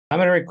I'm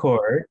going to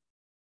record.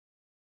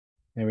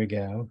 There we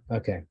go.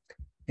 Okay.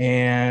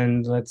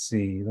 And let's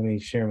see. Let me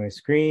share my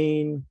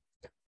screen.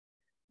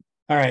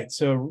 All right.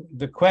 So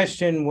the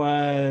question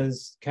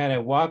was kind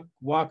of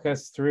walk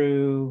us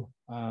through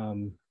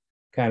kind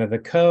of the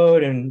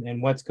code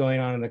and what's going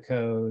on in the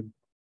code,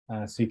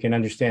 so you can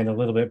understand a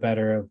little bit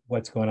better of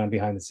what's going on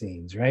behind the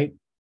scenes, right?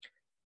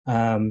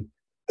 All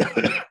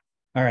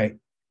right.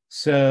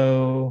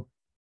 So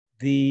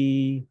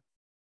the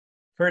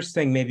first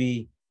thing,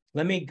 maybe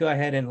let me go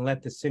ahead and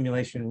let the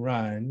simulation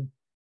run,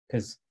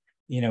 because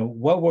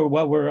what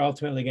we're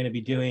ultimately going to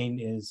be doing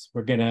is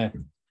we're going to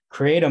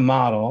create a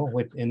model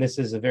and this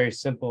is a very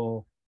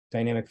simple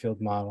dynamic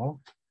field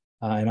model,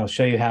 and I'll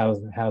show you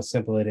how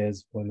simple it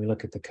is when we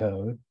look at the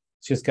code.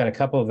 It's just got a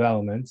couple of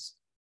elements,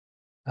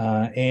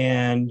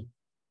 and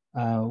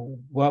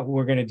what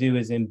we're going to do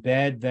is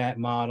embed that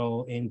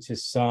model into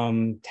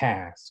some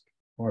task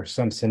or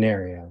some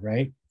scenario,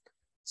 right?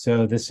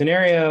 So the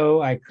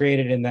scenario I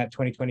created in that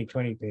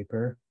 2020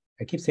 paper,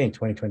 I keep saying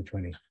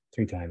 2020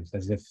 three times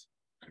as if,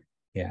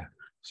 yeah,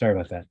 sorry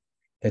about that.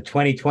 The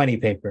 2020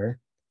 paper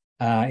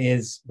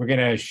is we're going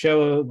to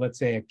show, let's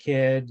say, a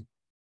kid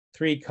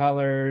 3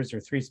 colors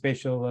or 3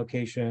 spatial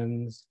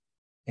locations,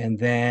 and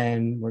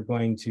then we're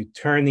going to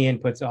turn the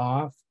inputs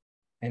off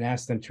and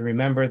ask them to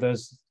remember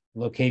those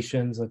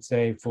locations, let's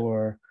say,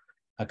 for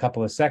a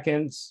couple of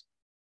seconds.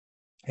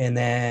 And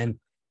then,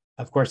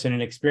 of course, in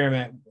an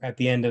experiment, at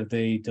the end of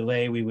the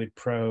delay, we would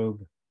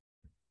probe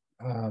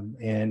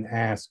and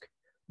ask,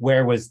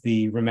 where was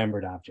the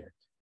remembered object?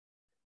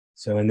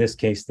 So in this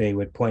case, they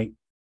would point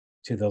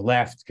to the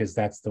left because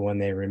that's the one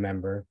they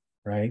remember,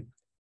 right?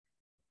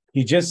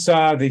 You just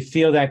saw the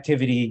field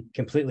activity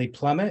completely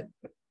plummet.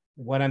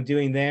 What I'm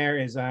doing there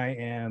is I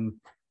am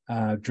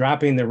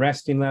dropping the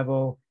resting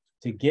level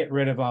to get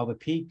rid of all the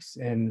peaks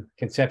and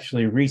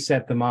conceptually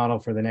reset the model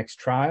for the next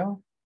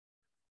trial.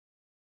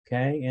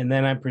 Okay, and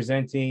then I'm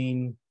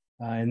presenting,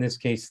 in this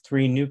case,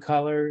 3 new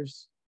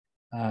colors.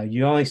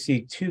 You only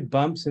see 2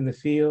 bumps in the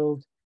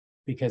field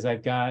because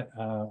I've got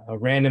a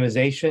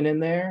randomization in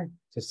there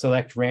to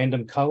select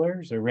random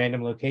colors or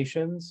random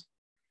locations.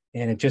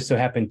 And it just so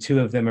happened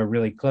 2 of them are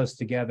really close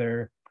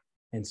together.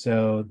 And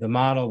so the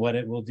model, what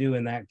it will do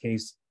in that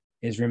case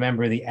is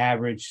remember the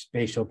average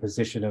spatial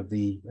position of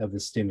the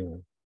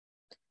stimulant.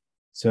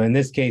 So in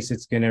this case,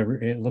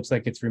 it looks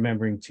like it's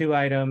remembering 2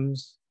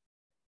 items.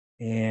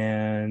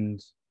 And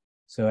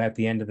so at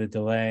the end of the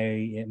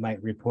delay, it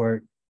might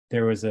report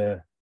there was an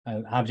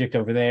object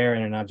over there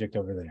and an object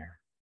over there.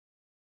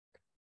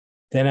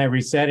 Then I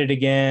reset it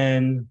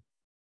again.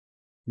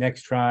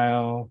 Next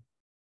trial,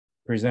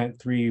 present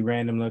 3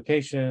 random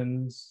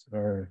locations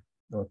or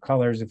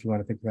colors, if you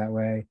want to think that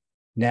way.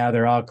 Now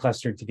they're all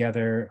clustered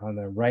together on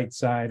the right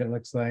side, it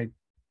looks like.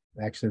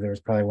 Actually, there was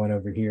probably one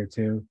over here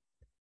too.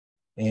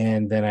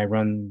 And then I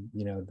run,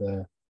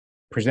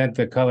 present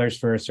the colors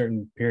for a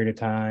certain period of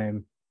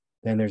time,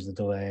 then there's a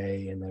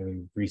delay, and then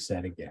we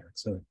reset again.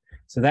 So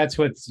that's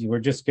we're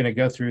just going to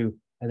go through,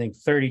 I think,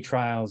 30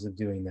 trials of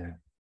doing that.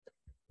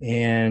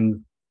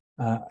 And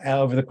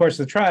over the course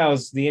of the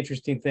trials, the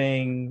interesting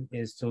thing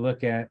is to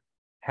look at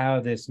how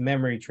this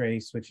memory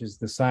trace, which is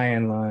the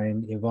cyan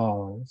line,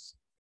 evolves.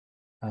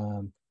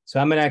 So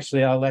I'm gonna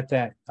I'll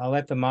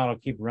let the model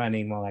keep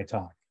running while I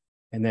talk,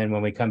 and then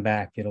when we come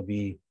back, it'll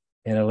be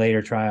in a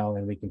later trial,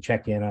 and we can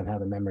check in on how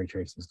the memory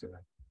trace is doing.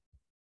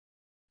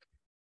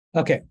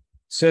 Okay,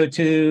 so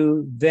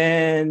to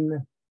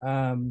then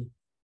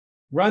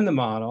run the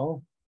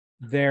model,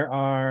 there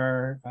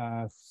are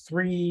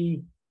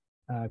 3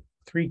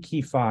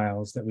 key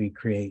files that we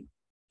create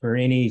for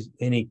any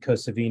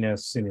Cosavino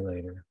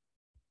simulator.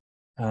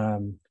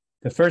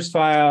 The first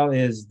file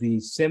is the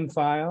sim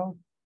file,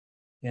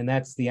 and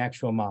that's the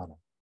actual model.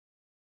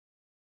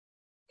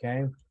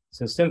 Okay.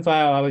 So sim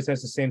file always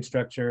has the same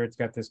structure. It's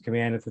got this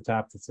command at the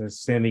top that says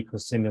sim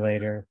equals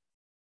simulator.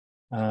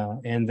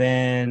 And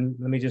then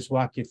let me just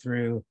walk you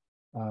through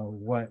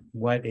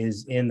what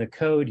is in the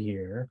code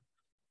here.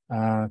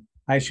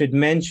 I should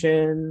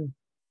mention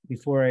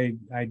before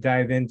I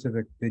dive into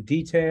the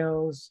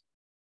details,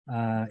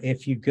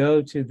 if you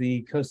go to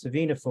the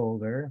Cosavino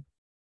folder,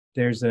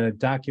 there's a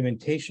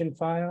documentation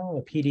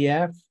file, a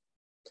PDF.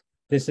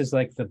 This is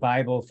like the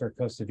Bible for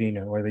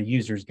Cosavino, or the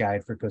user's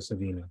guide for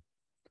Cosavino.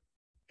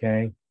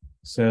 Okay,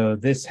 so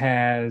this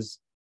has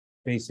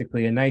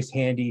basically a nice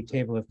handy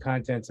table of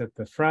contents at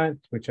the front,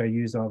 which I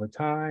use all the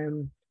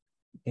time,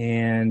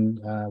 and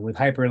with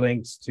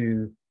hyperlinks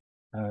to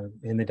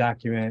in the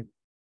document.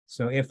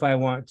 So if I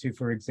want to,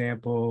 for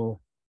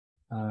example,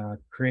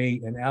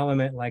 create an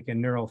element like a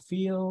neural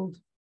field,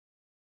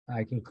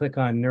 I can click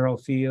on neural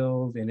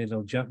field and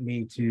it'll jump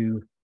me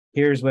to,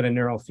 here's what a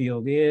neural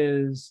field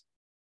is.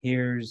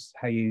 Here's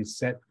how you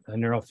set a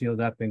neural field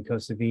up in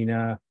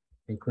Cosavino,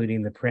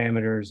 including the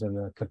parameters and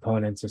the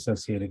components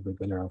associated with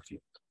the neural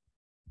field.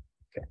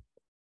 Okay.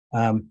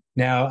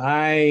 Now,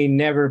 I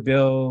never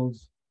build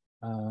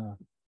a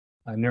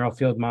neural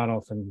field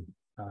model from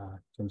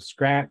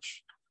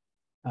scratch.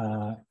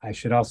 I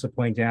should also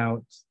point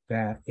out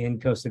that in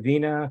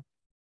Cosavino,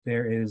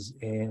 there is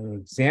an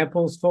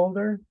examples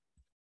folder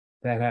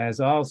that has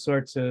all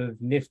sorts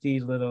of nifty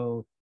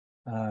little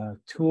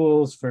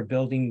tools for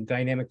building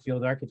dynamic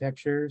field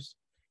architectures.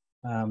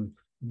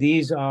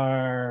 These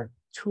are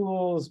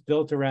tools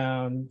built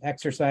around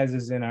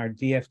exercises in our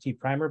DFT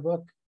primer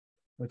book,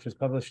 which was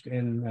published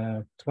in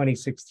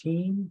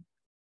 2016.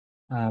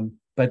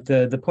 But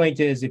the point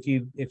is, if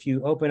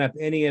you open up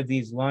any of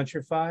these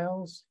launcher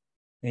files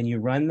and you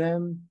run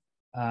them,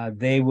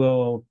 they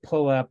will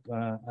pull up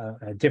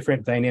a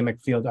different dynamic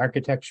field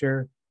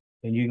architecture,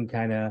 and you can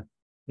kind of,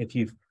 if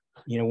you've,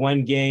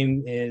 one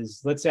game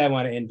is, let's say I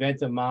want to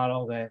invent a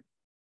model that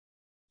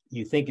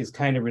you think is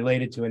kind of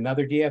related to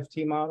another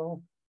DFT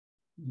model.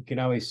 You can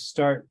always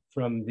start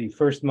from the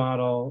first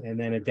model and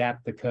then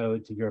adapt the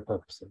code to your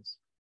purposes.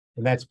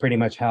 And that's pretty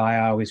much how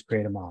I always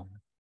create a model,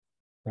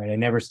 right? I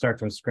never start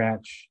from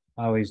scratch,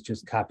 always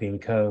just copying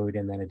code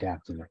and then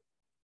adapting it.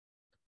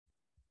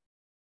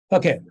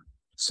 Okay,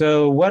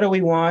 so what do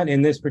we want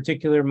in this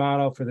particular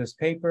model for this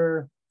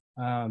paper?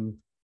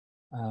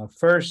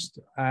 First,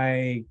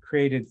 I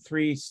created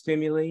 3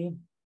 stimuli.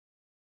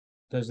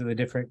 Those are the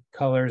different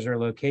colors or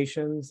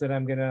locations that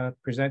I'm going to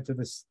present to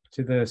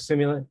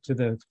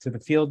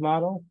the field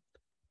model.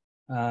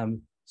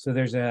 So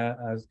there's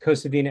a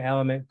Cosavina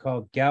element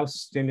called Gauss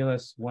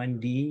stimulus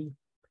 1D,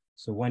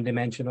 so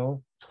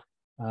one-dimensional,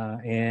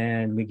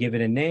 and we give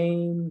it a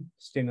name,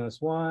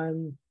 stimulus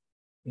 1.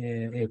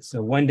 It's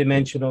a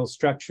one-dimensional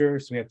structure,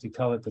 so we have to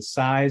tell it the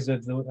size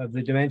of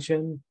the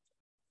dimension.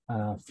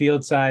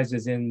 Field size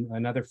is in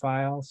another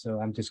file, so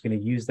I'm just going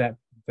to use that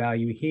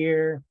value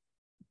here.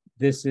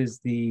 This is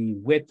the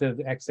width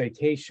of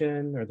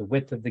excitation, or the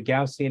width of the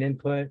Gaussian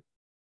input.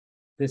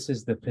 This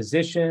is the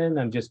position.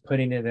 I'm just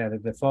putting it at a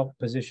default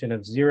position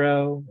of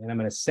 0, and I'm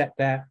going to set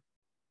that.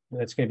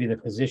 That's going to be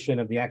the position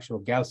of the actual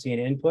Gaussian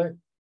input.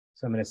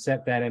 So I'm going to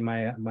set that in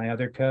my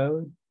other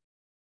code.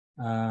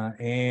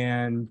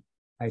 And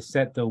I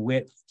set the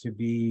width to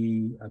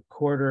be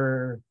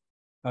 1/4.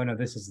 Oh, no,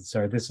 this is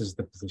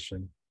the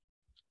position.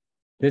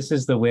 This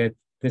is the width,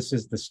 this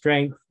is the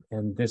strength,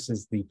 and this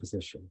is the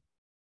position.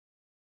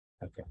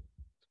 Okay.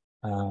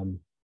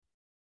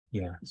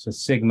 Yeah, so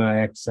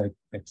sigma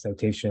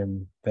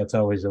excitation, that's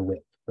always a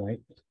width, right?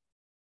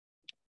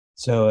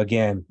 So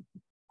again,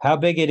 how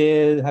big it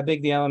is, how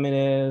big the element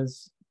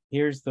is,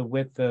 here's the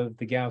width of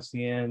the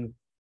Gaussian,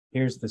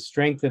 here's the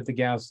strength of the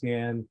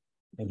Gaussian,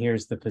 and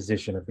here's the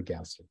position of the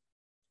Gaussian.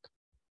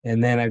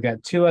 And then I've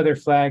got 2 other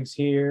flags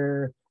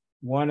here,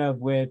 one of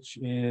which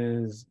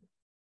is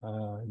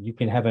you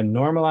can have a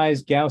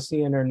normalized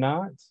Gaussian or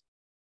not,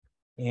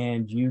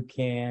 and you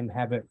can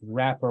have it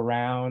wrap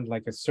around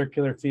like a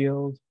circular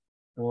field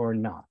or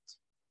not.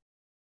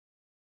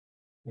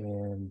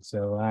 And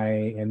so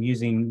I am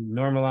using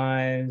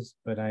normalized,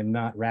 but I'm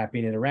not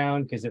wrapping it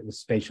around because it was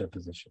spatial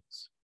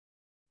positions.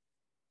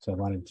 So I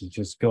wanted to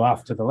just go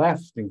off to the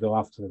left and go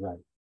off to the right.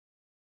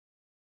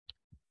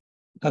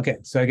 Okay,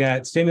 so I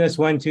got stimulus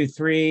 1, 2,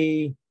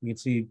 3. You can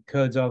see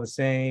code's all the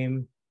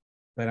same,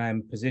 but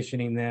I'm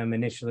positioning them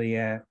initially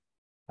at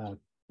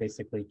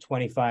basically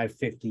 25,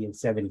 50, and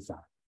 75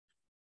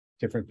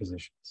 different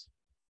positions.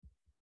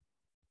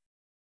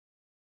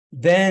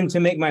 Then to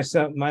make my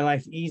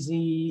life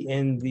easy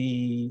in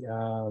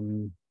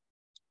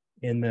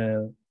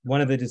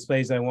one of the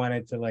displays, I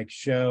wanted to like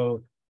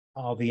show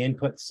all the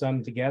inputs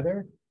summed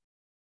together.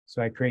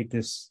 So I create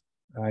this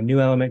new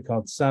element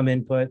called sum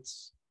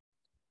inputs,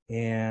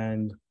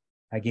 and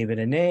I give it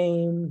a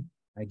name,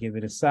 I give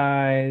it a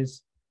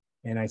size,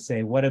 and I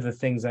say, what are the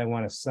things I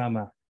want to sum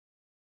up?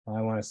 Well,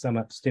 I want to sum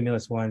up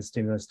stimulus 1,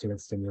 stimulus 2, and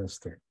stimulus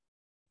 3.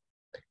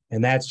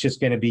 And that's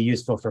just going to be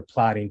useful for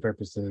plotting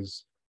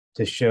purposes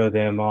to show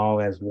them all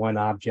as one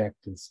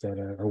object instead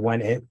of, or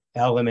one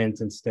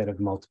element instead of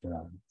multiple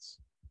elements.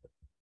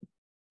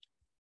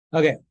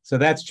 Okay, so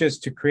that's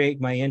just to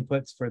create my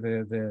inputs for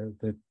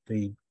the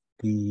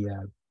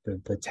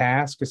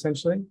task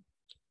essentially.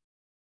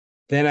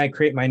 Then I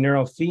create my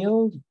neural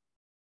field.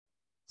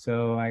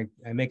 So I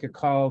make a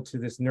call to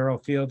this neural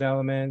field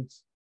element.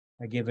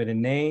 I give it a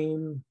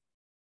name,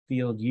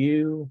 field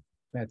U.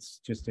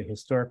 That's just a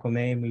historical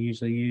name we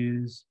usually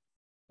use,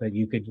 but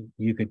you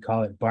could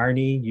call it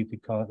Barney. You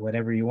could call it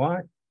whatever you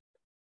want.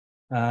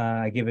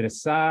 I give it a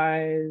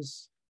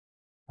size.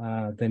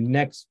 The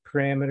next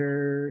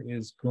parameter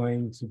is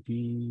going to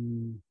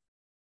be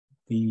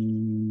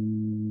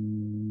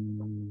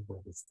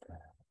what is that?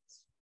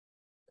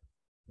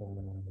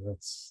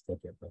 Let's look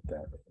at what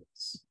that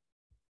is.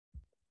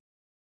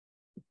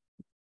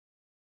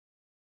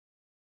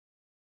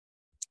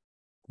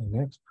 The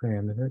next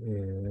parameter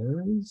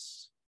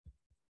is,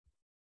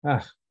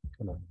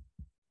 come on.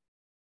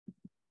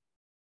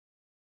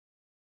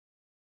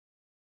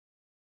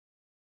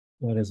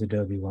 What does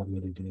Adobe want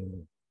me to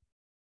do?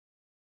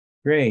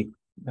 Great.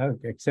 Oh,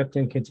 accept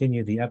and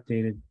continue the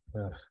updated.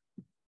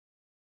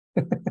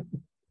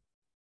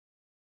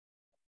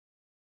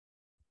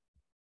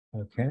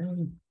 Okay,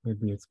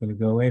 maybe it's going to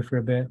go away for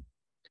a bit.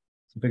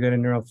 So if I go to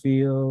neural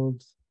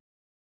field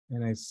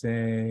and I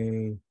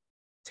say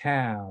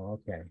tau,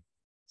 okay.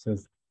 So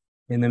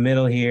in the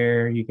middle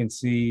here, you can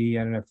see,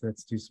 I don't know if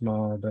that's too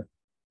small, but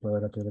blow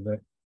it up a little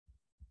bit.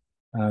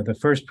 The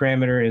first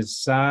parameter is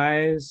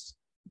size.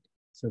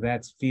 So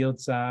that's field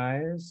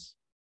size.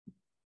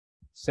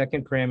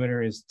 Second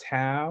parameter is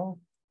tau.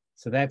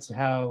 So that's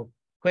how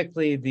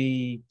quickly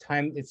the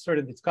time, it's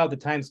called the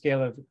time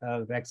scale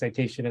of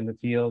excitation in the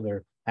field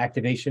or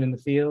activation in the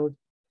field.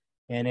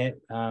 And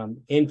it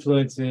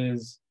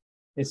influences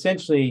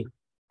essentially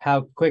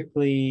how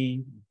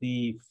quickly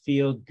the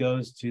field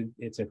goes to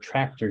its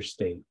attractor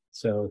state.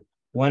 So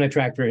one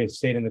attractor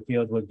state in the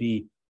field would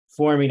be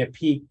forming a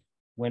peak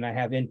when I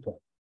have input.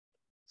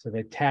 So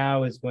the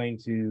tau is going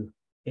to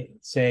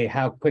say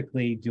how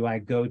quickly do I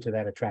go to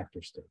that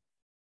attractor state.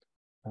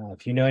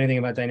 If you know anything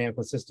about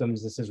dynamical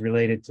systems, this is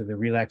related to the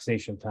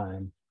relaxation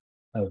time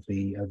of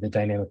the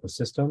dynamical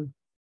system.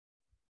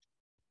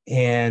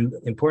 And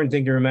important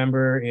thing to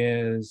remember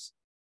is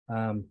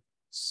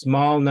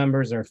small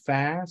numbers are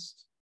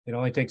fast. It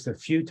only takes a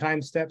few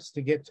time steps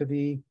to get to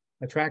the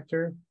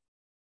attractor.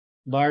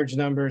 Large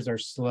numbers are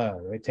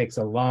slow. It takes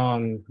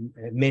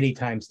many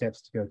time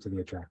steps to go to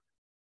the attractor.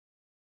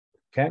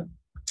 Okay,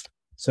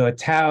 so a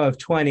tau of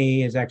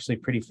 20 is actually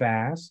pretty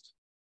fast.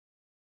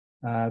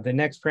 The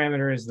next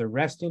parameter is the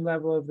resting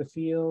level of the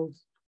field.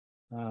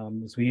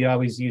 So we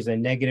always use a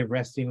negative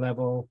resting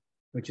level,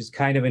 which is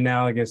kind of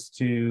analogous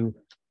to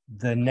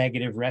the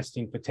negative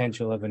resting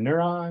potential of a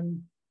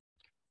neuron.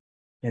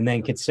 And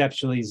then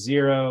conceptually,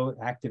 zero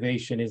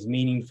activation is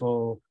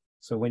meaningful.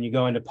 So when you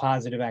go into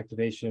positive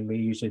activation, we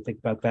usually think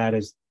about that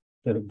as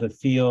the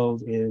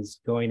field is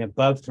going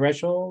above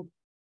threshold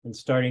and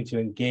starting to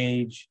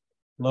engage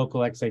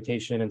local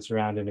excitation and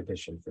surround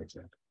inhibition, for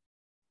example.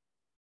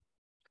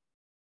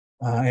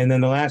 And then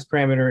the last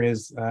parameter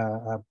is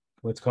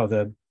what's called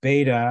the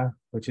beta,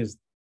 which is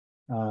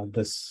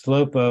the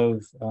slope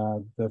of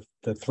the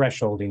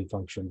thresholding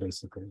function,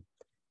 basically.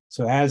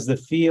 So as the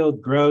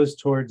field grows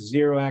towards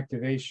zero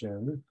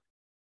activation,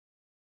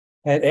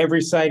 at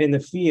every site in the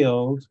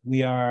field,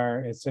 we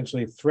are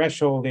essentially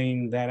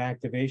thresholding that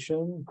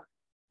activation.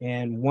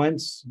 And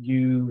once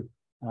you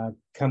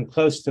come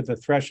close to the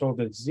threshold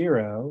of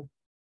zero,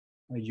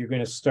 you're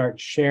going to start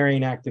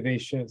sharing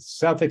activation,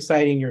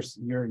 self-exciting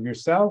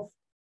yourself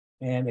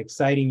and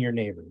exciting your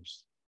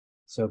neighbors.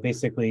 So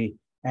basically,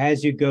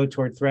 as you go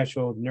toward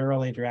threshold,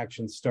 neural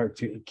interactions start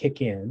to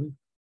kick in.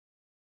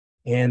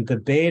 And the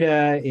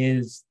beta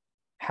is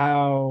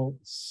how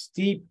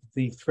steep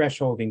the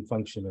thresholding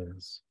function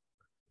is.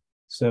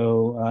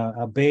 So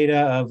a beta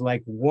of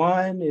like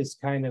 1 is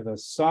kind of a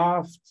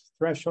soft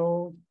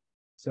threshold.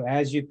 So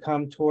as you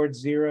come towards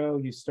zero,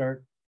 you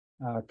start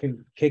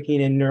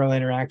kicking in neural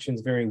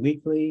interactions very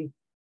weakly.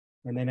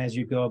 And then as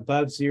you go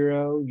above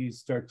zero, you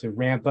start to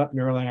ramp up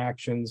neural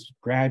interactions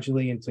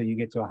gradually until you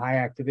get to a high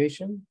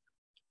activation.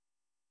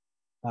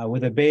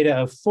 With a beta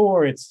of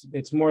 4,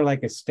 it's more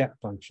like a step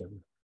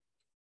function.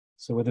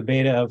 So with a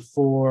beta of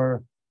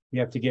 4, you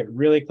have to get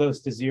really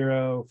close to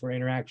zero for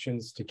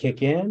interactions to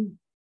kick in,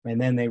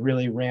 and then they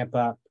really ramp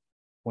up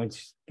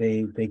once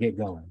they get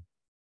going.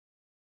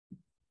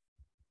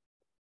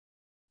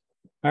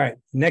 All right,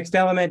 next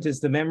element is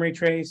the memory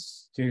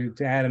trace. To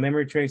add a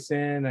memory trace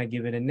in, I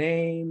give it a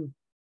name,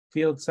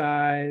 field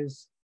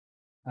size.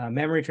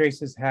 Memory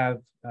traces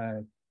have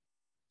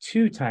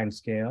 2 time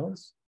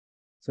scales.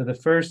 So the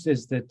first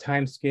is the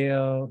time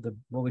scale,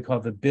 what we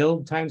call the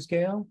build time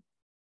scale.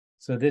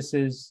 So this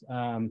is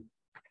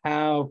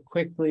how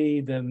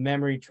quickly the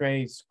memory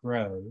trace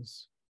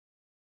grows.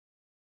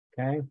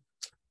 Okay,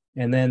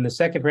 and then the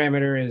second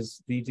parameter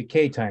is the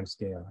decay time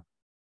scale,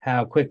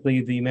 how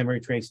quickly the memory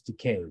trace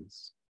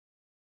decays.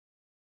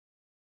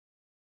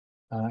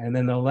 And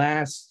then the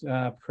last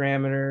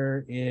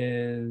parameter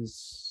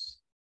is,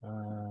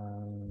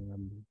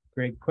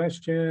 great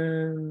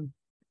question.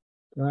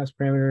 The last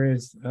parameter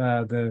is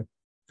the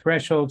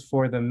threshold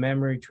for the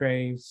memory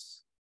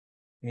trace,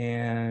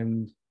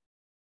 and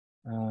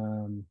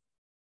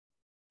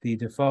the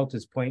default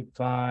is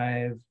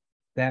 0.5.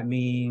 That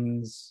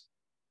means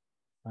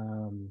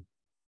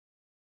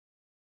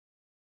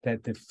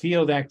that the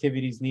field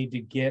activities need to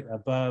get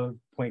above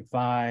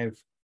 0.5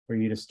 for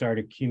you to start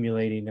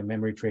accumulating a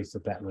memory trace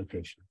at that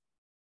location.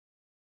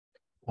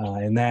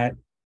 And that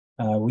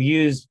we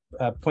use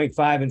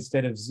 0.5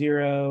 instead of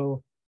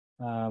 0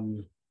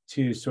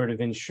 to sort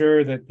of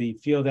ensure that the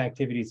field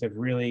activities have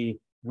really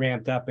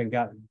ramped up and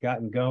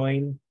gotten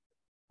going,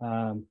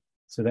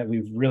 so that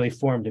we've really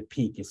formed a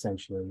peak,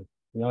 essentially.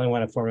 We only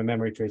want to form a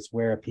memory trace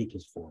where a peak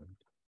is formed.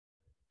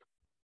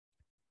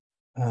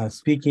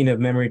 Speaking of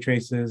memory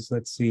traces,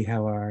 let's see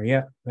how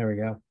yeah, there we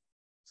go.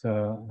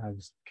 So I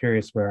was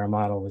curious where our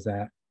model was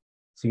at.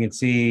 So you can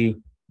see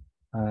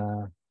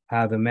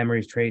how the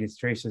memory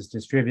trace is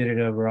distributed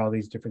over all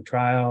these different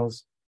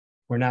trials.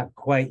 We're not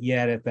quite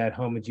yet at that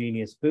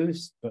homogeneous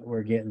boost, but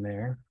we're getting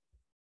there.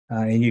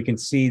 And you can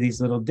see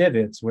these little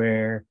divots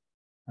where,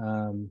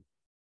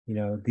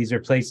 these are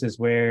places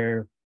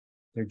where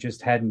there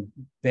just hadn't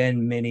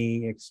been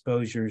many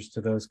exposures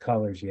to those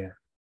colors yet,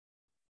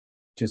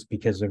 just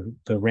because of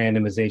the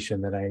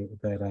randomization that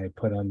I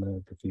put on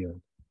the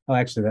field. Oh,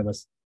 actually, that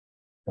must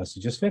have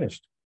just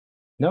finished.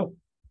 Nope,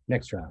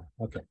 next round.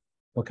 Okay,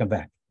 we'll come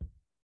back.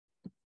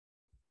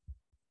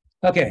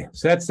 Okay,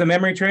 so that's the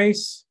memory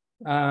trace.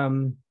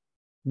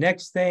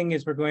 Next thing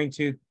is we're going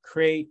to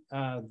create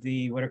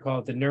what are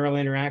called the neural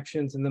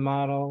interactions in the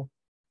model.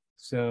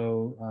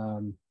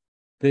 So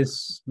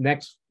this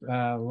next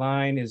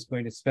line is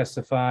going to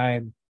specify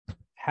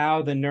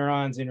how the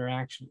neurons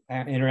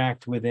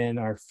interact within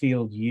our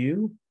field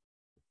U.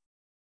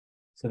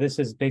 So this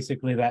is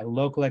basically that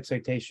local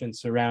excitation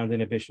surround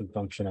inhibition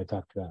function I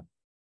talked about.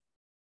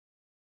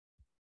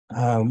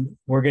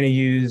 We're going to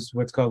use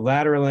what's called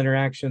lateral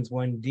interactions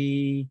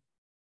 1D.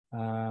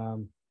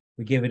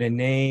 We give it a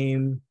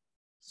name.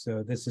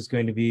 So this is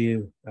going to be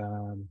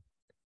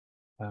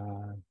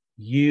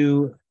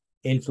U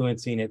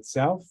influencing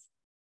itself.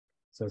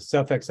 So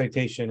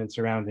self-excitation and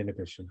surround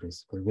inhibition,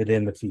 basically,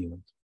 within the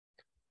field.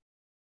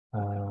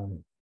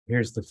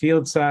 Here's the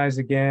field size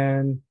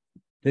again.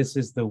 This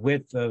is the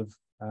width of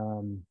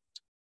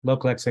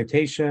local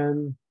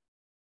excitation.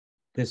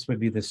 This would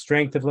be the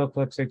strength of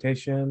local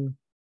excitation.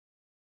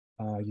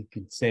 You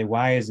could say,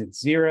 why is it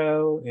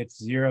 0?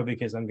 It's 0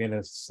 because I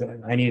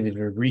needed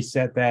to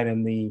reset that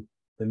in the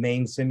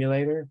main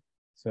simulator.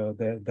 So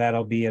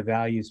that'll be a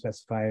value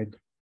specified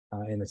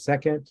in a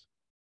second.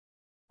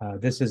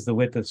 This is the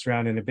width of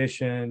surround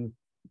inhibition,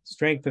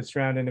 strength of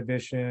surround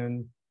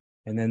inhibition,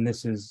 and then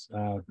this is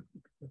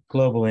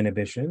global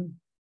inhibition.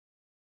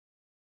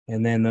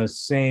 And then those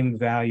same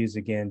values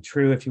again,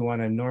 true if you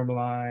want to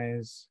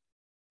normalize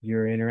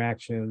your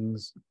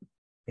interactions.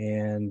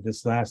 And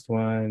this last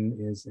one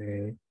is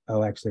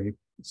actually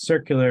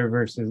circular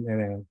versus,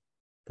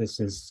 this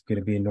is going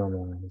to be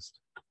normalized.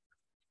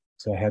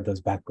 So I had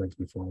those backwards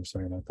before,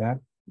 sorry about that.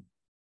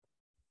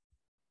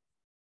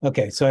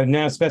 Okay, so I've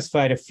now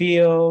specified a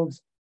field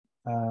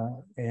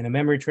and a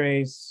memory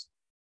trace.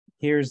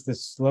 Here's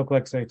this local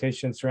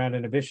excitation surround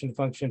inhibition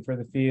function for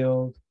the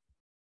field.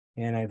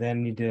 And I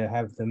then need to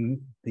have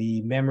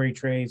the memory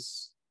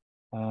trace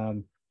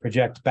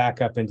project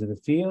back up into the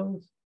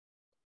field.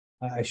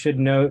 I should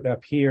note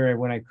up here,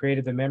 when I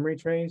created the memory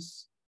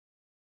trace,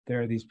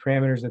 there are these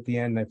parameters at the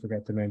end I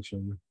forgot to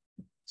mention.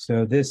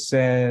 So this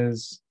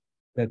says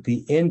that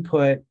the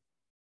input,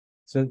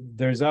 so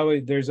there's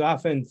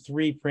often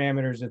 3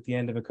 parameters at the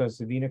end of a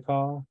Cosavina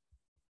call.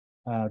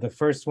 The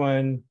first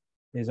one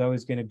is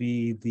always going to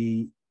be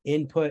the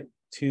input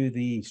to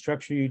the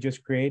structure you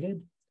just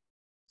created.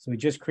 So we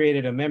just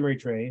created a memory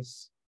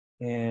trace,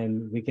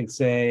 and we can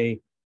say,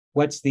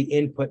 what's the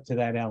input to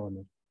that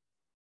element?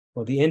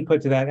 Well, the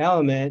input to that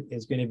element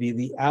is going to be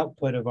the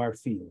output of our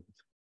field.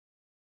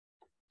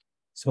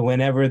 So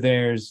whenever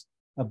there's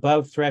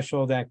above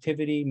threshold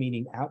activity,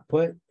 meaning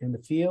output in the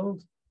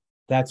field,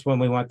 that's when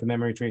we want the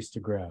memory trace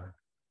to grow.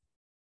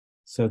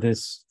 So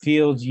this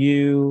field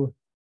U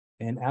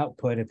and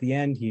output at the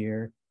end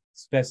here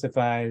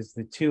specifies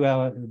the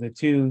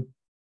two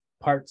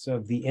parts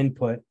of the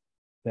input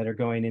that are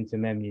going into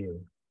memu.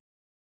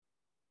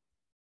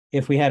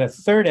 If we had a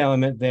third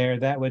element there,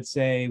 that would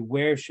say,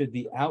 where should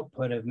the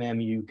output of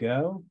memu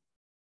go?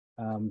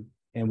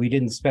 And we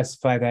didn't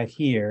specify that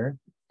here.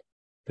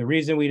 The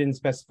reason we didn't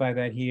specify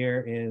that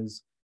here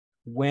is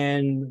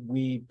when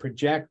we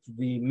project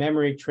the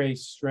memory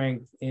trace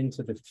strength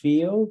into the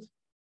field,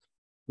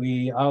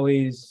 we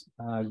always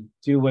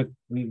do what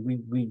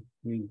we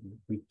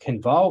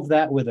convolve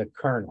that with a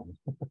kernel.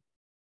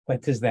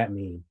 What does that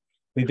mean?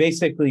 We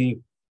basically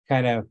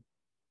kind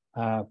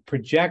of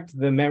project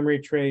the memory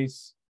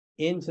trace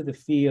into the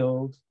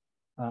field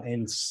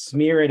and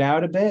smear it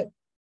out a bit,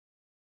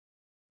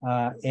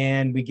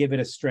 and we give it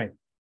a strength.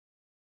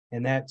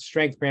 And that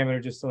strength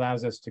parameter just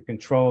allows us to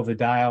control the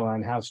dial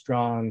on how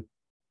strong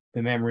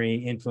the memory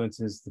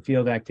influences the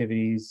field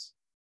activities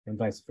and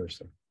vice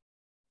versa.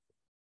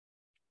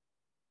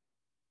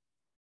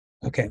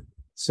 Okay,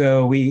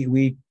 so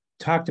we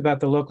talked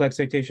about the local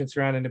excitation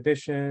surround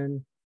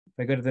inhibition. If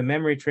I go to the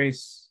memory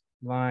trace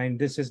line,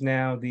 this is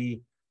now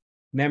the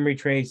memory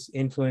trace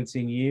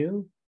influencing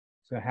U.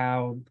 So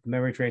how the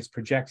memory trace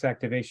projects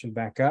activation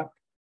back up.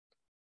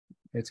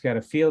 It's got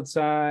a field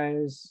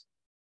size.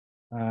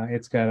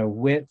 It's got a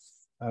width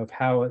of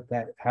how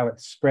it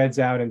spreads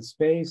out in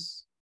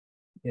space.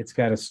 It's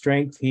got a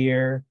strength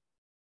here.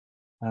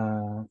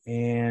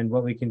 And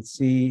what we can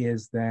see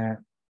is that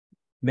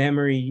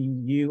memory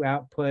U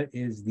output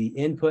is the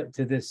input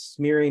to this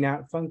smearing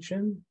out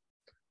function.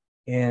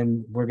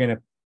 And we're going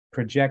to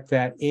project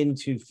that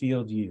into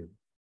field U.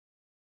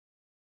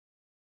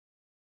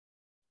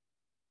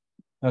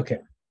 Okay,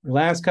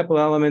 last couple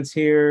elements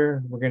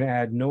here. We're going to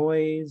add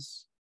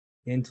noise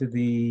into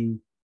the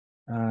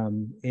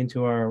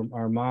into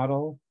our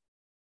model.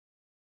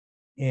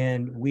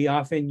 And we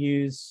often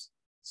use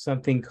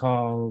something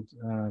called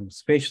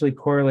spatially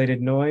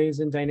correlated noise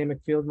in dynamic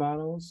field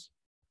models.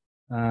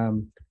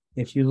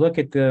 If you look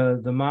at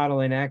the model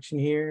in action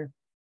here,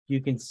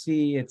 you can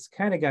see it's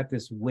kind of got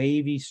this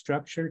wavy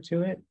structure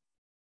to it.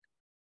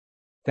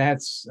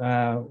 That's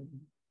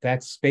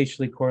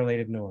spatially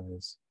correlated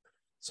noise.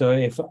 So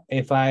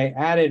if I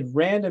added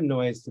random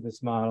noise to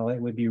this model, it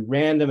would be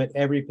random at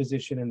every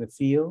position in the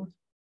field,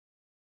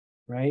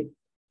 right?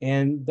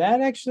 And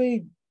that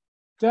actually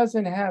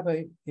doesn't have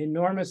an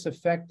enormous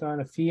effect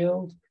on a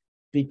field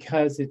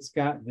because it's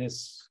got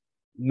this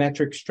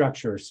metric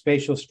structure,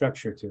 spatial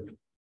structure to it.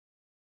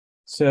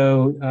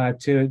 So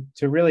to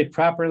really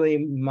properly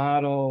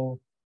model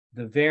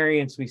the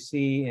variance we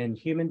see in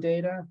human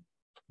data,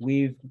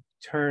 we've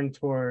turned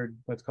toward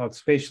what's called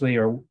spatially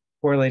or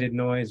correlated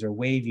noise or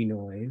wavy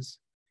noise.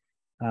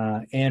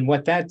 And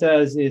what that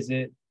does is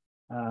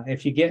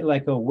if you get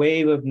like a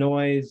wave of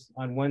noise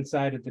on one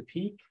side of the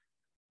peak,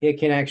 it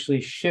can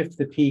actually shift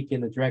the peak in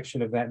the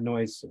direction of that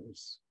noise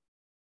source.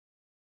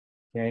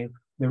 Okay.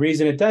 The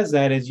reason it does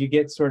that is you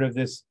get sort of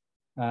this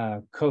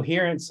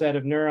coherent set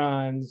of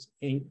neurons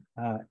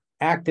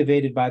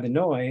activated by the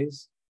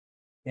noise,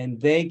 and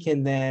they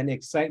can then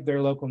excite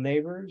their local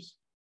neighbors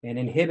and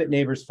inhibit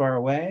neighbors far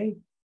away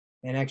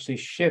and actually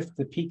shift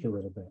the peak a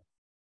little bit.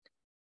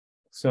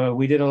 So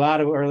we did a lot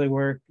of early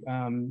work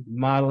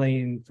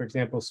modeling, for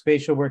example,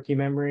 spatial working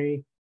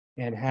memory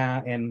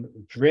and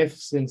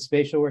drifts in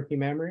spatial working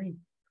memory.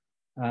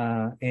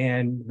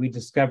 And we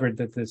discovered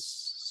that this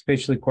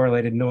spatially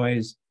correlated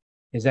noise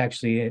is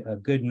actually a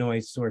good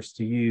noise source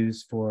to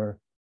use for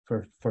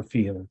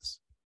fields.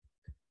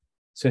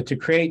 So to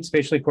create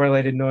spatially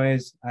correlated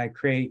noise, I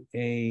create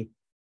a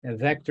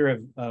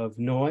vector of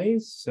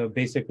noise. So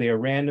basically a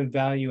random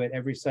value at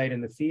every site in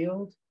the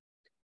field.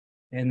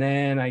 And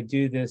then I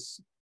do this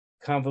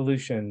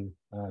convolution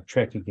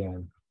trick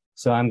again.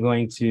 So I'm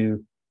going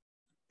to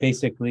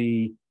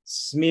basically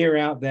smear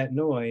out that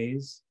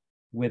noise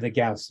with a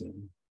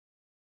Gaussian.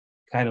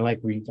 Kind of like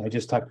I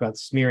just talked about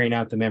smearing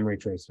out the memory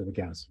trace with a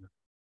Gaussian.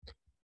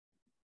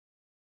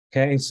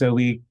 Okay, so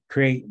we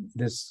create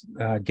this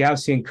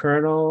Gaussian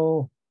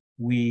kernel.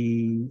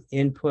 We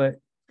input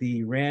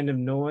the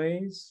random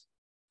noise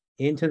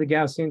into the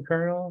Gaussian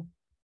kernel,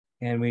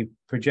 and we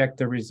project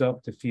the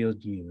result to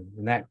field U,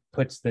 and that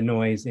puts the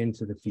noise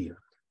into the field.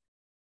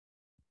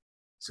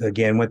 So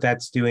again, what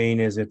that's doing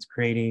is it's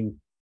creating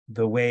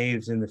the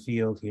waves in the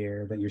field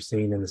here that you're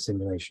seeing in the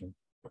simulation.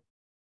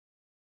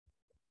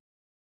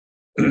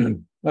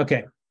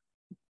 Okay.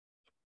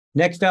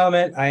 Next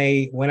element,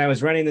 when I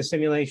was running the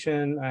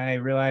simulation, I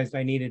realized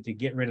I needed to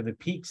get rid of the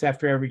peaks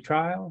after every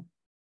trial,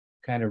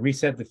 kind of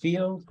reset the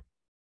field.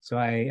 So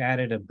I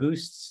added a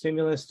boost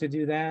stimulus to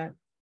do that.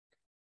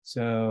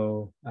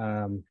 So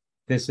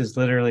this is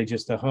literally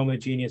just a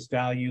homogeneous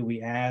value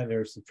we add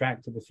or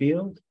subtract to the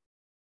field.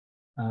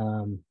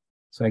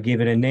 So I give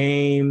it a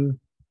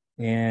name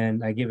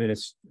and I give it an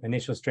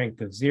initial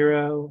strength of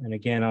 0. And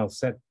again, I'll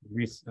set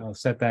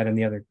that in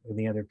the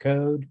other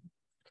code.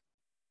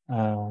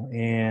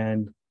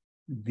 And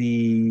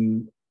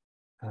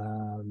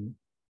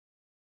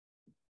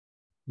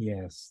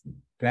yes,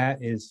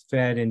 that is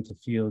fed into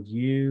field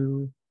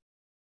U.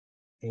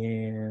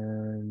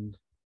 And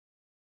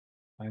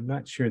I'm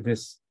not sure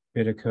this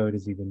bit of code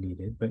is even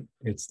needed, but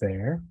it's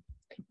there.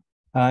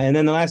 And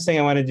then the last thing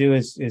I want to do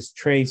is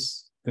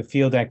trace the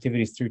field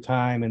activities through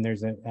time. And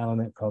there's an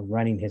element called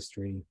running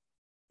history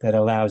that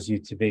allows you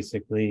to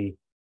basically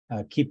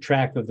keep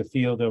track of the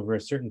field over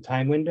a certain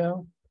time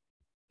window.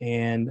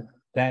 And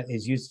that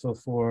is useful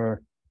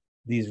for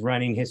these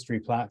running history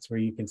plots where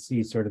you can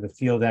see sort of the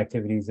field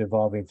activities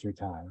evolving through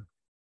time.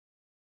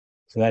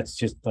 So that's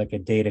just like a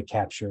data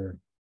capture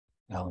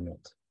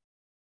element.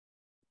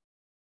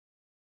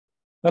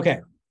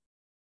 Okay,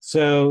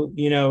 so,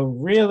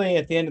 really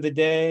at the end of the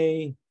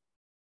day,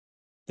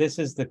 this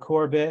is the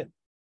core bit: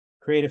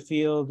 create a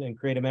field and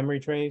create a memory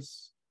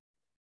trace,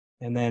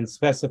 and then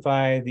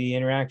specify the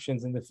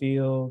interactions in the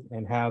field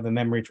and how the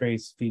memory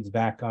trace feeds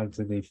back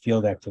onto the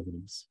field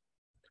activities.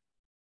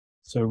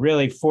 So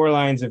really 4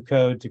 lines of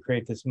code to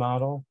create this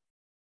model.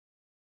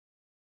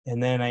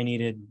 And then I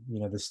needed,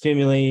 the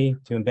stimuli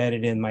to embed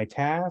it in my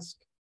task.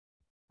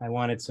 I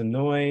wanted some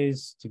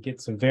noise to get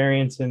some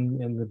variance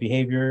in the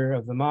behavior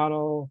of the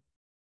model,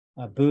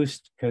 a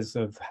boost because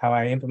of how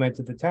I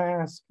implemented the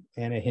task,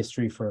 and a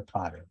history for a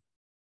plotting.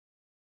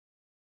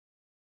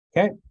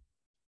 Okay.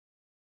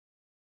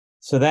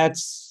 So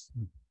that's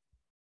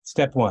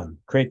step 1,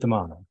 create the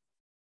model.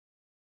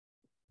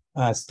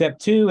 Step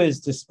 2 is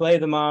display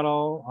the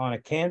model on a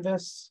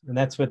canvas, and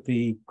that's what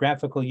the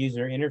graphical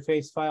user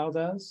interface file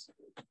does.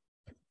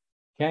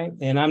 Okay,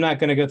 and I'm not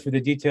going to go through the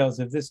details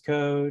of this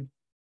code.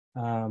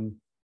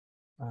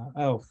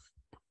 Oh,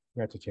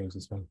 forgot to change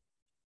this one.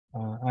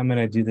 I'm going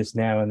to do this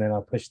now, and then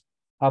I'll push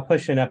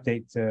an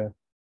update to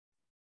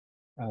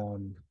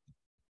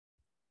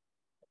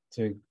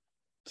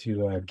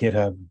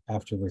GitHub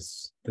after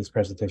this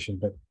presentation.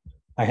 But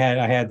I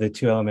had the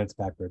 2 elements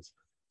backwards.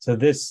 So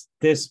this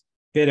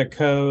bit of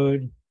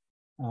code,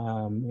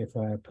 if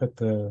I put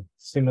the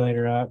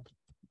simulator up,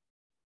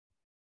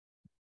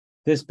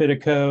 this bit of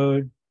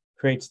code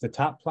creates the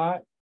top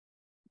plot.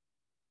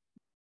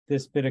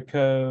 This bit of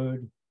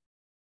code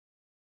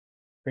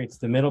creates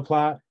the middle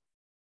plot.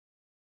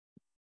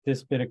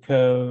 This bit of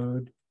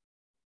code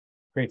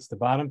creates the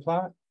bottom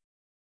plot.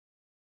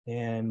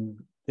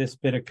 And this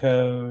bit of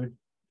code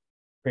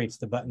creates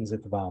the buttons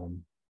at the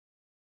bottom.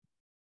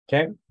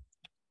 Okay.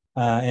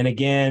 And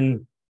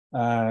again,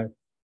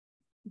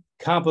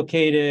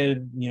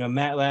 complicated,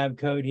 MATLAB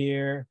code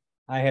here.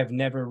 I have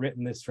never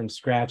written this from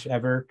scratch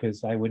ever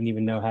because I wouldn't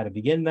even know how to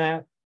begin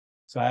that.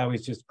 So I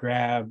always just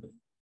grab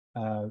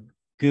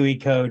GUI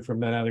code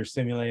from another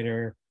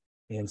simulator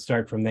and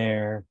start from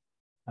there.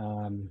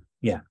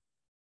 Yeah,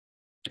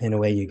 and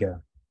away you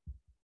go.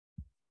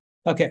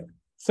 Okay,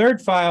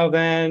 third file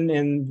then,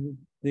 and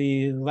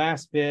the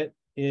last bit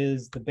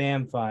is the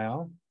BAM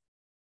file.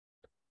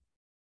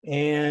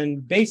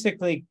 And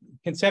basically,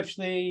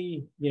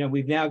 conceptually,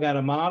 we've now got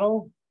a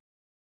model.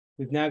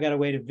 We've now got a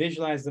way to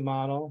visualize the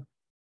model.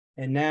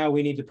 And now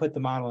we need to put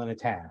the model in a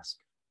task.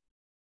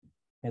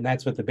 And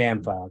that's what the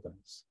BAM file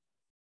does.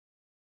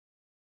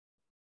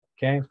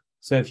 Okay,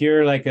 so if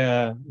you're like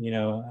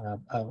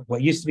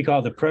what used to be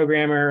called a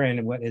programmer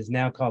and what is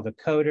now called a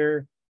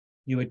coder,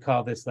 you would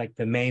call this like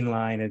the main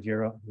line of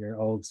your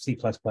old C++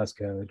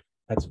 code.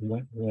 That's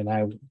when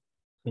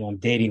I'm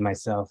dating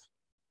myself.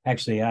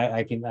 Actually,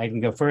 I can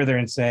go further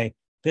and say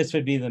this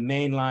would be the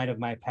main line of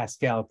my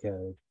Pascal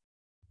code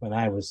when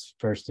I was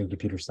first in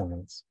computer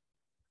science.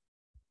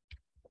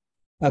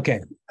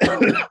 Okay,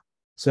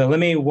 so let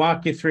me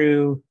walk you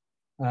through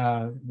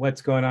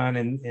what's going on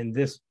in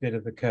this bit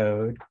of the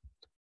code.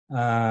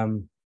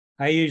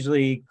 I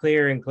usually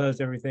clear and close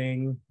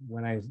everything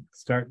when I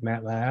start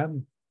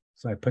MATLAB,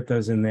 so I put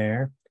those in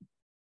there.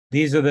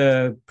 These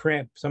are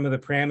some of the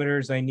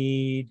parameters I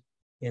need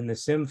in the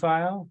sim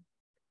file.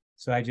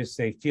 So I just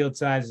say field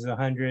size is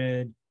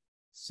 100,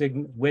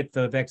 width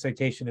of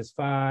excitation is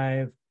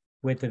 5,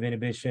 width of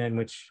inhibition,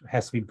 which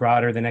has to be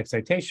broader than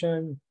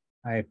excitation,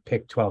 I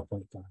pick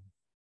 12.5.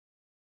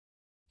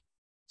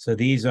 So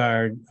these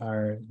are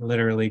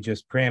literally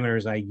just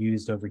parameters I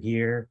used over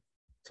here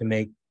to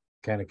make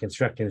kind of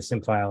constructing the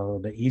sim file a little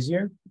bit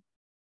easier.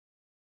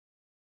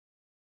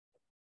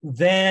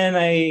 Then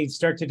I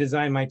start to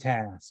design my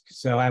task.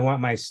 So I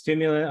want my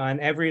stimuli on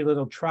every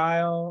little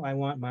trial. I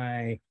want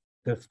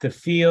the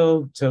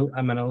field, so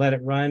I'm going to let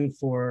it run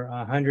for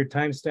 100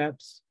 time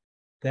steps.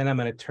 Then I'm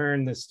going to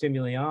turn the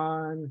stimuli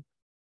on,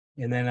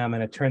 and then I'm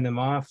going to turn them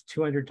off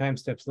 200 time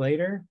steps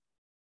later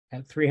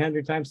at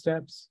 300 time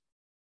steps.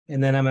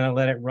 And then I'm going to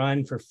let it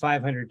run for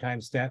 500 time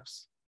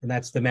steps, and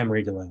that's the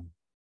memory delay.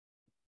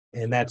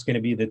 And that's going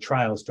to be the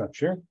trial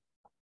structure.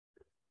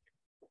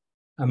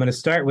 I'm going to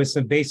start with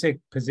some basic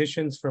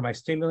positions for my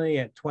stimuli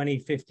at 20,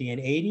 50, and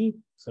 80.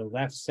 So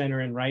left, center,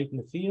 and right in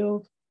the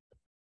field.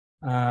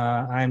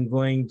 I'm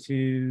going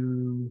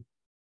to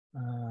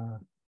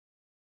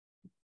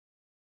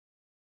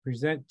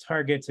present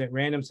targets at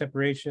random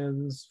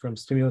separations from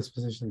stimulus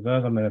positions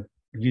above. I'm going to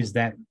use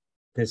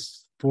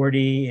this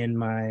 40 in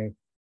my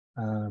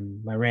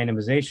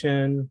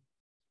randomization,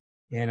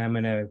 and I'm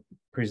going to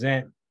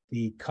present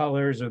the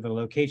colors or the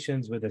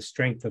locations with a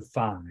strength of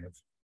 5.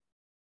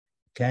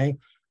 Okay,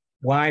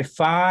 why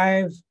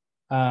 5?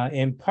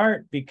 In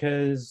part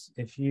because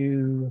if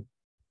you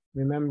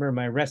remember,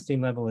 my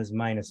resting level is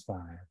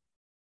 -5.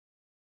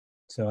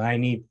 So I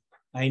need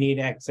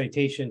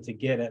excitation to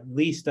get at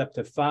least up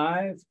to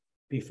 5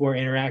 before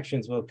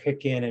interactions will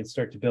kick in and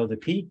start to build a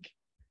peak.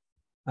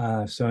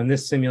 So in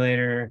this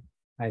simulator,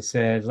 I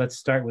said, let's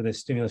start with a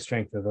stimulus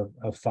strength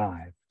of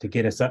 5 to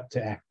get us up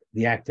to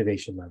the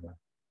activation level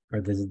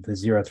or the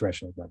zero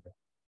threshold level.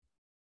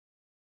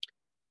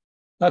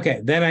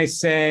 Okay, then I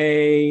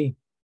say,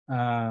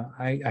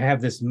 I have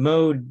this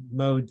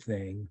mode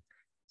thing.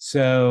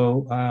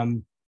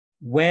 So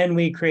when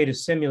we create a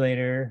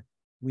simulator,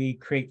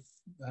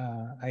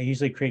 I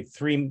usually create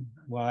 3,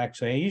 well,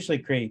 actually, I used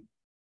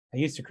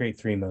to create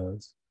 3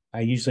 modes.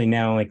 I usually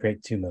now only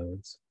create 2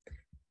 modes.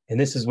 And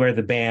this is where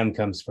the BAM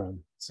comes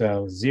from.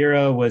 So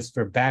 0 was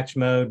for batch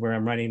mode, where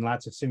I'm running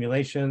lots of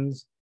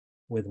simulations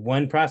with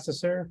one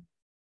processor.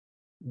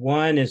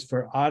 1 is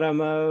for auto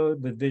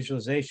mode with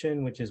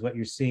visualization, which is what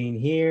you're seeing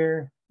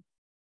here.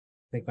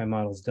 I think my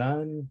model's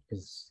done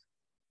because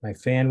my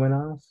fan went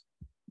off.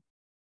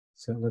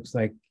 So it looks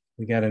like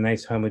we got a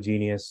nice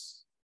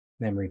homogeneous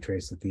memory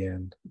trace at the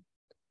end.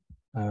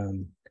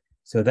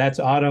 So that's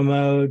auto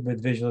mode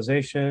with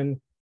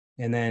visualization.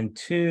 And then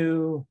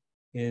 2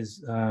 is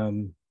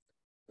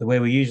the way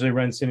we usually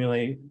run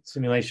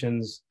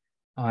simulations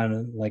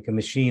on like a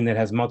machine that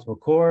has multiple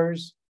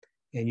cores.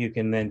 And you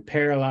can then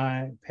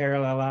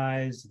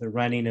parallelize the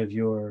running of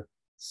your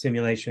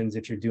simulations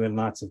if you're doing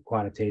lots of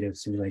quantitative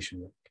simulation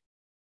work.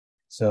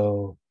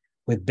 So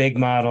with big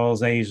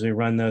models, I usually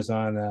run those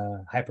on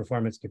a high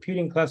performance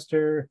computing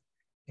cluster,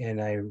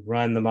 and I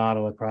run the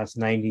model across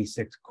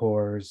 96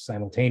 cores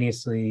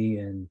simultaneously,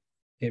 and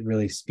it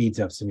really speeds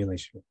up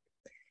simulation work.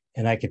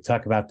 And I could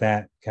talk about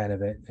that kind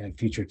of in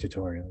future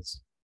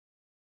tutorials.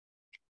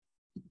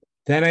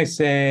 Then I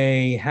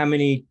say, how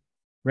many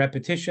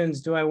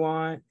repetitions do I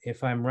want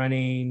if I'm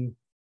running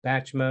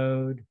batch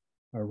mode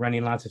or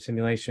running lots of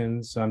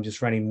simulations? So I'm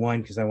just running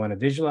 1 because I want to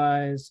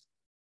visualize.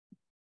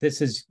 This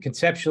is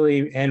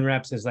conceptually,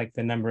 NREPs is like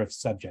the number of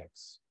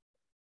subjects.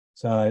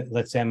 So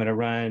let's say I'm going to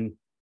run,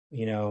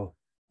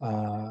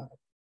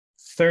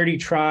 30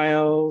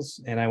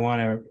 trials, and I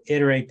want to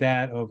iterate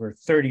that over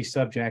 30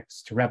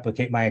 subjects to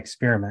replicate my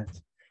experiment.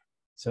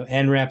 So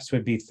n reps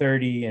would be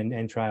 30 and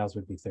n trials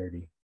would be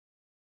 30.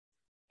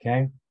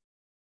 Okay.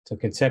 So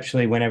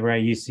conceptually, whenever I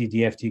use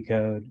DFT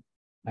code,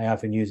 I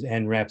often use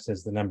n reps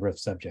as the number of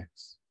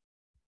subjects.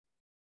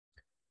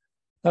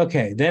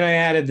 Okay, then I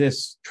added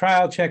this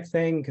trial check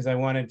thing because I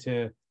wanted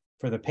to,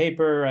 for the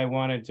paper, I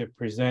wanted to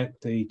present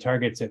the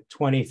targets at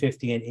 20,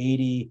 50, and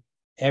 80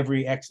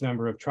 every X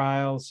number of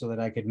trials so that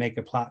I could make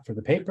a plot for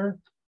the paper.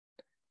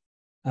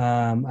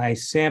 I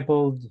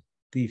sampled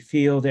the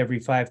field every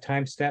 5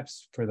 time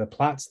steps for the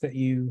plots that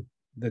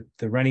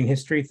the running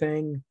history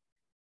thing.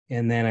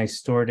 And then I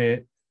stored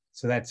it.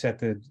 So that set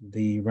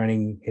the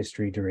running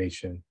history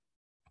duration.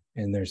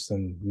 And there's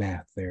some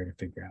math there to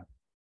figure out.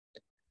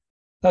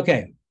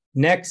 Okay,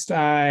 next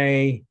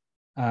I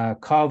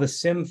call the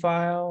sim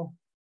file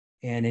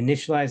and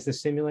initialize the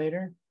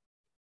simulator.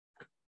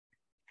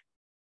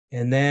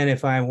 And then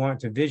if I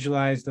want to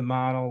visualize the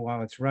model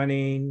while it's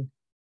running,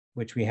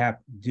 which we have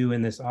to do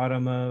in this auto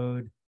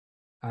mode,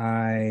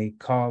 I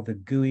call the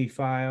GUI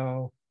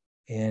file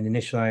and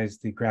initialize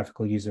the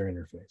graphical user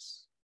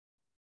interface.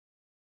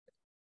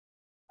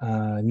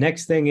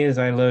 Next thing is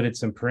I loaded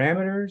some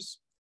parameters.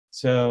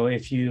 So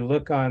if you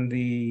look on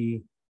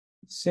the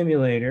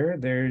simulator,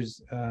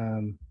 there's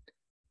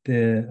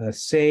the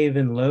save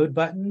and load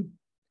button.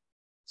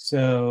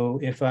 So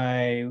if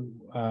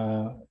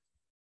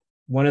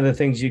one of the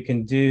things you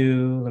can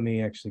do, let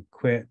me actually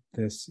quit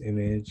this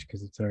image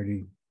because it's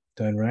already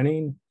done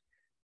running.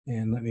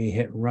 And let me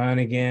hit run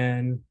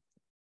again.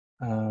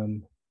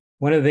 One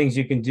of the things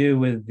you can do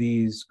with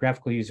these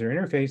graphical user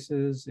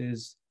interfaces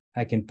is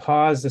I can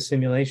pause the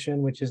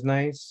simulation, which is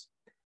nice.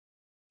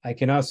 I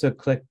can also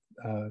click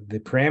the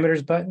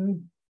parameters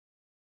button,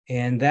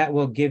 and that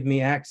will give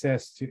me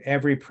access to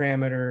every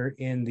parameter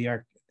in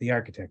the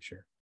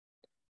architecture.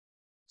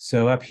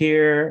 So up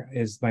here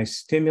is my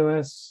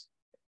stimulus.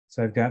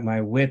 So I've got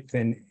my width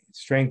and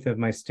strength of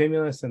my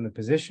stimulus and the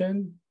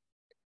position.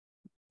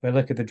 If I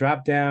look at the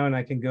drop down,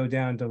 I can go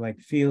down to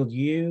like field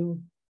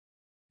U,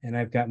 and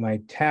I've got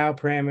my tau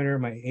parameter,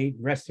 my 8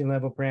 resting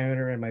level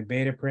parameter, and my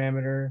beta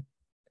parameter.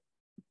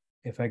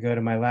 If I go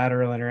to my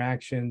lateral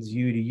interactions,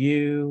 U to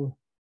U,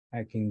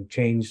 I can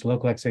change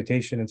local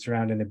excitation and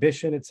surround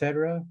inhibition,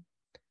 etc.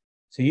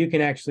 So you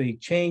can actually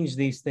change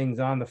these things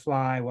on the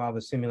fly while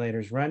the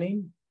simulator's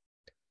running.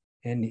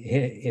 And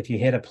if you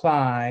hit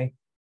apply,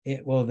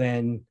 it will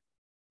then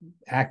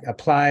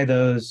apply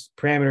those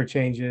parameter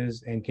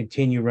changes and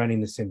continue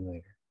running the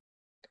simulator.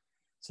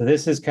 So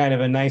this is kind of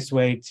a nice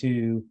way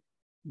to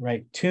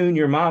tune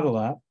your model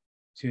up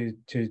to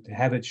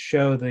have it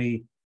show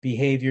the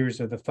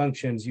behaviors or the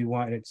functions you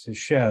want it to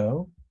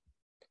show.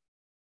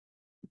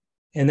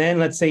 And then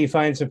let's say you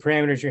find some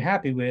parameters you're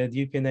happy with,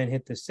 you can then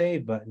hit the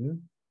save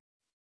button.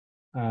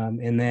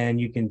 And then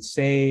you can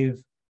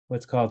save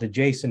what's called a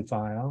JSON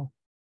file,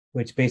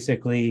 which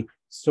basically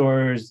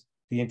stores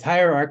the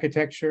entire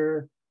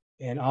architecture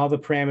and all the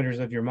parameters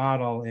of your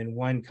model in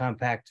one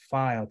compact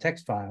file,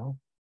 text file.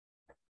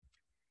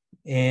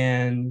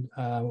 And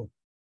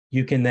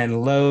you can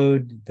then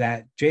load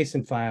that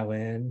JSON file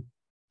in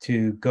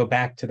to go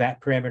back to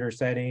that parameter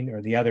setting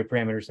or the other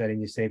parameter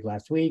setting you saved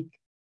last week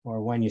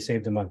or one you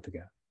saved a month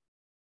ago.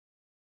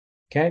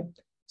 Okay,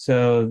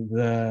 so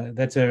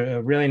that's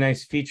a really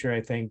nice feature,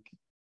 I think.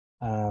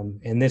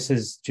 And this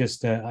is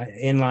just an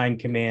inline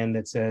command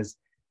that says,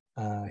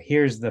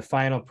 here's the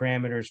final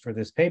parameters for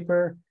this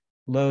paper,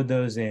 load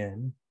those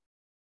in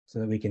so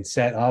that we can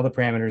set all the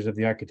parameters of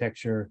the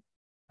architecture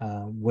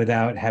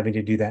without having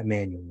to do that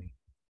manually.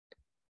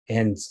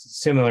 And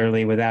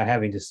similarly, without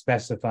having to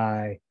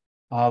specify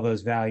all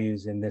those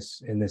values in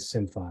this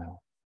sim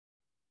file,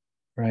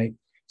 right?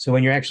 So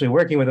when you're actually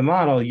working with a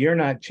model, you're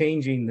not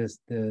changing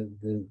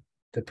the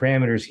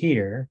parameters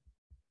here.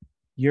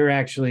 You're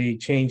actually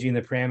changing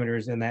the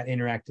parameters in that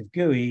interactive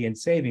GUI and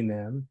saving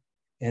them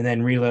and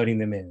then reloading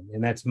them in.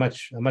 And that's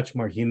a much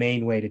more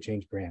humane way to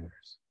change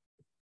parameters.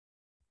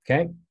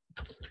 Okay.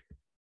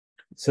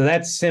 So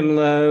that's sim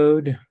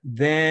load.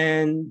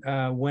 Then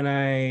when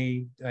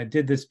I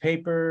did this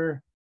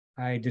paper,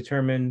 I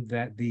determined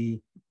that the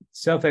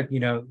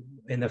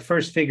in the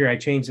first figure, I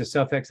changed the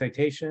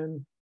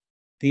self-excitation.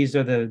 These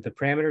are the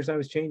parameters I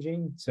was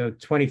changing. So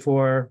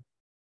 24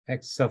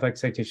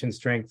 self-excitation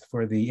strength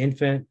for the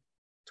infant,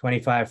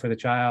 25 for the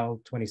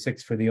child,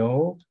 26 for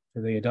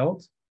the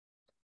adult.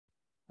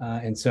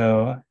 And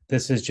so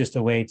this is just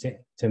a way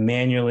to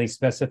manually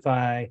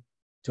specify,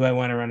 do I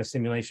want to run a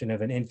simulation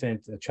of an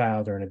infant, a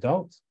child, or an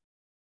adult?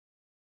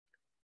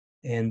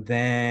 And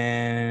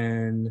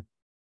then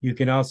you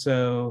can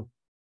also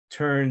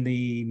turn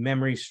the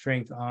memory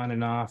strength on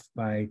and off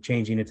by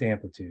changing its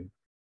amplitude.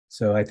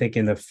 So I think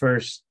in the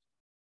first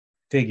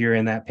figure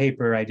in that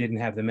paper, I didn't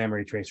have the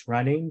memory trace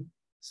running.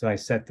 So I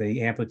set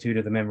the amplitude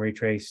of the memory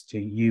trace to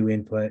U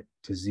input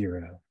to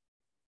 0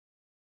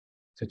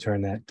 to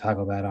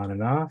toggle that on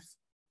and off.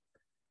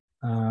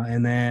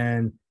 And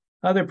then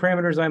other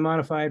parameters I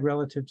modified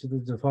relative to the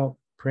default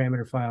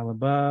parameter file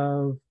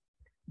above.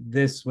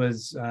 This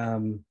was,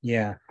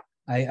 yeah,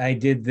 I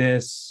did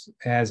this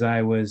as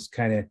I was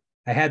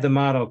I had the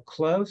model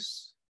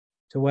close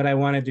to what I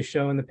wanted to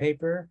show in the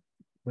paper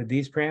with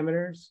these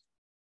parameters.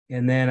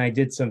 And then I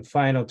did some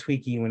final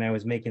tweaking when I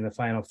was making the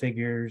final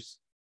figures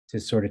to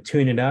sort of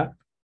tune it up.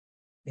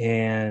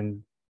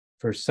 And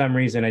for some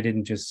reason, I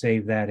didn't just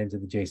save that into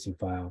the JSON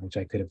file, which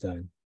I could have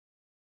done.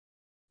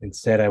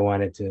 Instead, I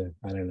wanted to,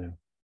 I don't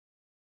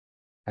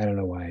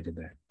know why I did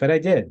that, but I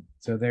did.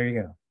 So there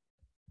you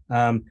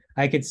go.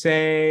 I could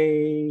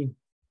say,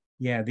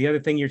 yeah, the other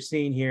thing you're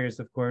seeing here is,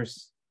 of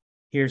course,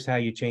 here's how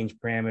you change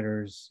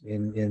parameters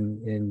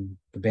in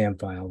the BAM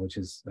file, which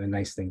is a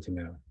nice thing to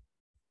know.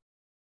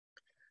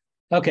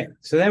 Okay,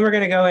 so then we're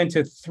going to go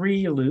into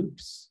 3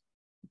 loops.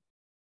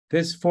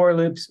 This for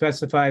loop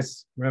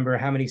specifies, remember,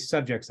 how many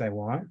subjects I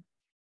want.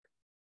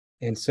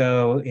 And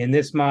so in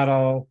this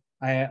model,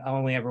 I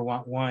only ever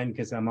want 1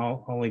 because I'm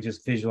only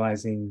just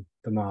visualizing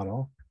the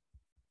model.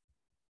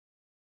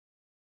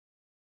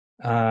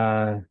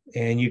 And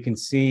you can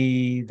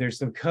see there's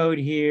some code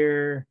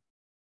here.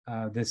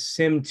 The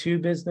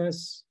Sim2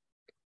 business,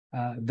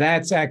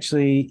 that's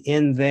actually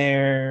in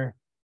there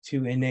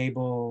to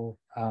enable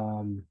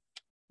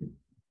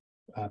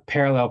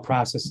parallel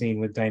processing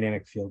with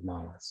dynamic field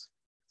models.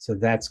 So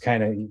that's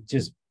kind of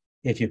just,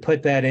 if you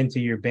put that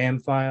into your BAM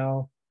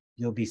file,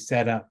 you'll be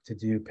set up to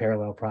do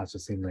parallel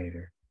processing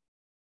later.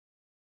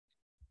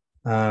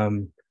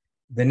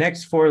 The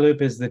next for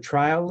loop is the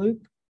trial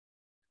loop.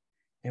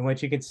 And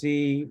what you can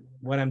see,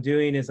 what I'm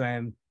doing is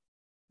I'm,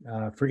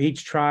 for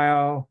each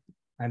trial,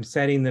 I'm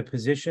setting the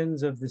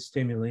positions of the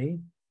stimuli.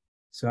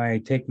 So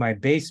I take my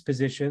base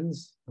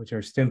positions, which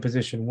are stim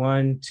position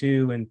 1,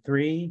 2, and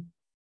 3,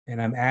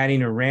 and I'm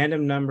adding a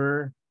random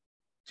number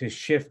to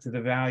shift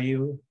the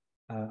value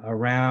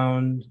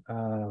around,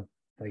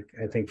 like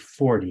I think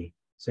 40.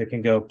 So it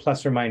can go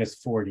plus or minus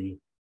 40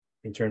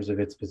 in terms of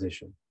its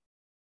position.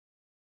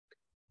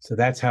 So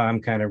that's how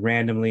I'm kind of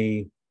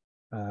randomly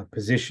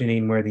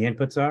positioning where the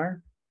inputs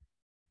are.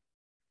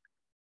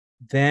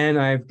 Then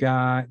I've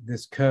got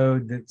this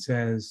code that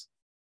says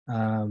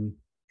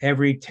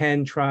every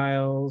 10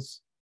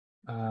 trials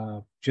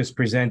just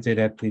presented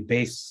at the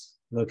base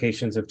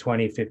locations of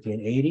 20, 50,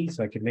 and 80.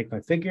 So I could make my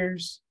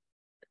figures.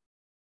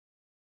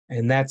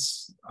 And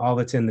that's all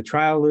that's in the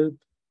trial loop.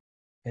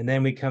 And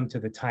then we come to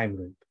the time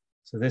loop.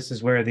 So this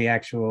is where the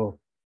actual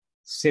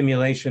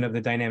simulation of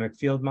the dynamic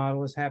field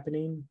model is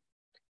happening.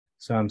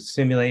 So I'm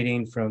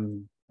simulating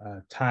from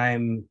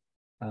time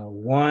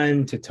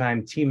 1 to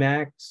time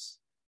Tmax.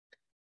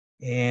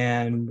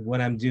 And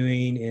what I'm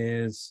doing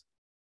is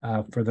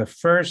for the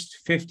first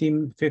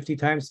 50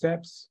 time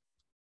steps,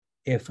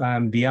 if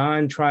I'm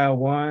beyond trial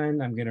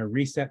 1, I'm going to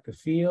reset the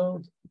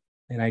field.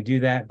 And I do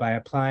that by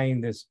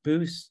applying this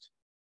boost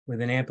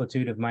with an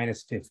amplitude of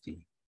minus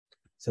 50.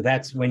 So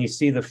that's when you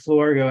see the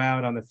floor go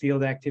out on the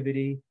field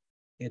activity,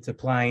 it's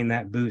applying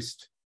that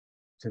boost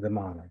to the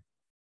model.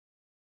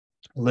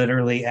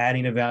 Literally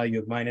adding a value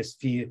of minus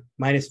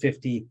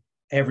 50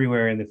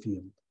 everywhere in the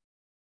field.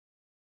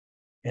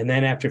 And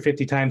then after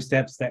 50 time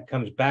steps, that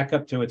comes back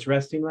up to its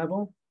resting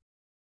level.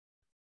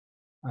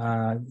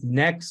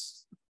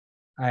 Next,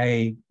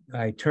 I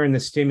turn the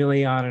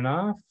stimuli on and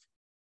off.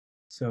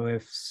 So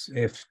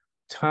if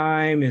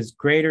time is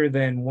greater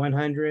than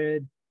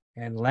 100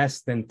 and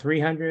less than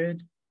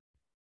 300,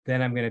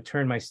 then I'm going to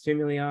turn my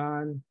stimuli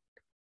on.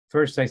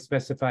 First, I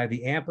specify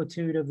the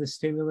amplitude of the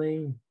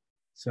stimuli.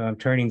 So I'm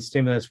turning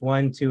stimulus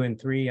 1, 2, and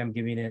 3. I'm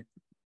giving it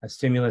a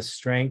stimulus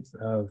strength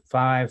of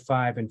 5,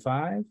 5, and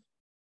 5.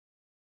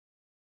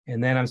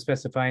 And then I'm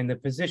specifying the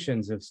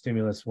positions of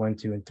stimulus 1,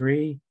 2, and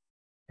 3.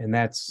 And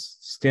that's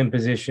stim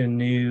position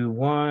new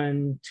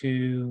 1,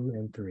 2,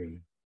 and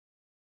 3.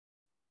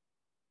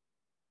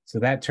 So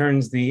that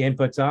turns the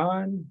inputs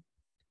on.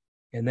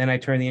 And then I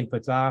turn the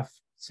inputs off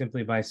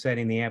simply by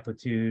setting the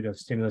amplitude of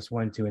stimulus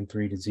 1, 2, and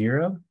 3 to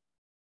 0.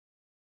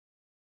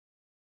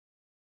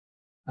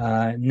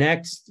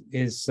 Next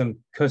is some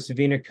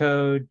Cosavina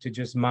code to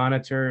just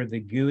monitor the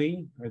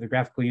GUI, or the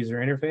graphical user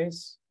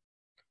interface.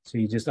 So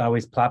you just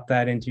always plop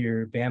that into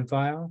your BAM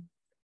file.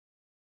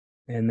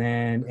 And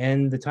then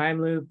end the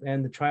time loop,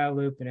 end the trial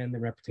loop, and end the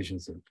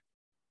repetitions loop.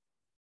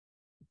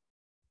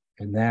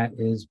 And that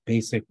is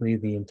basically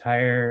the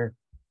entire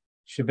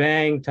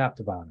shebang, top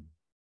to bottom.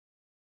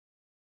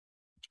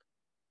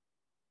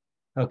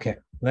 Okay,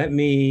 let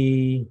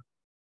me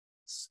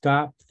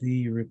stop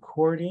the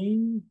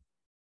recording.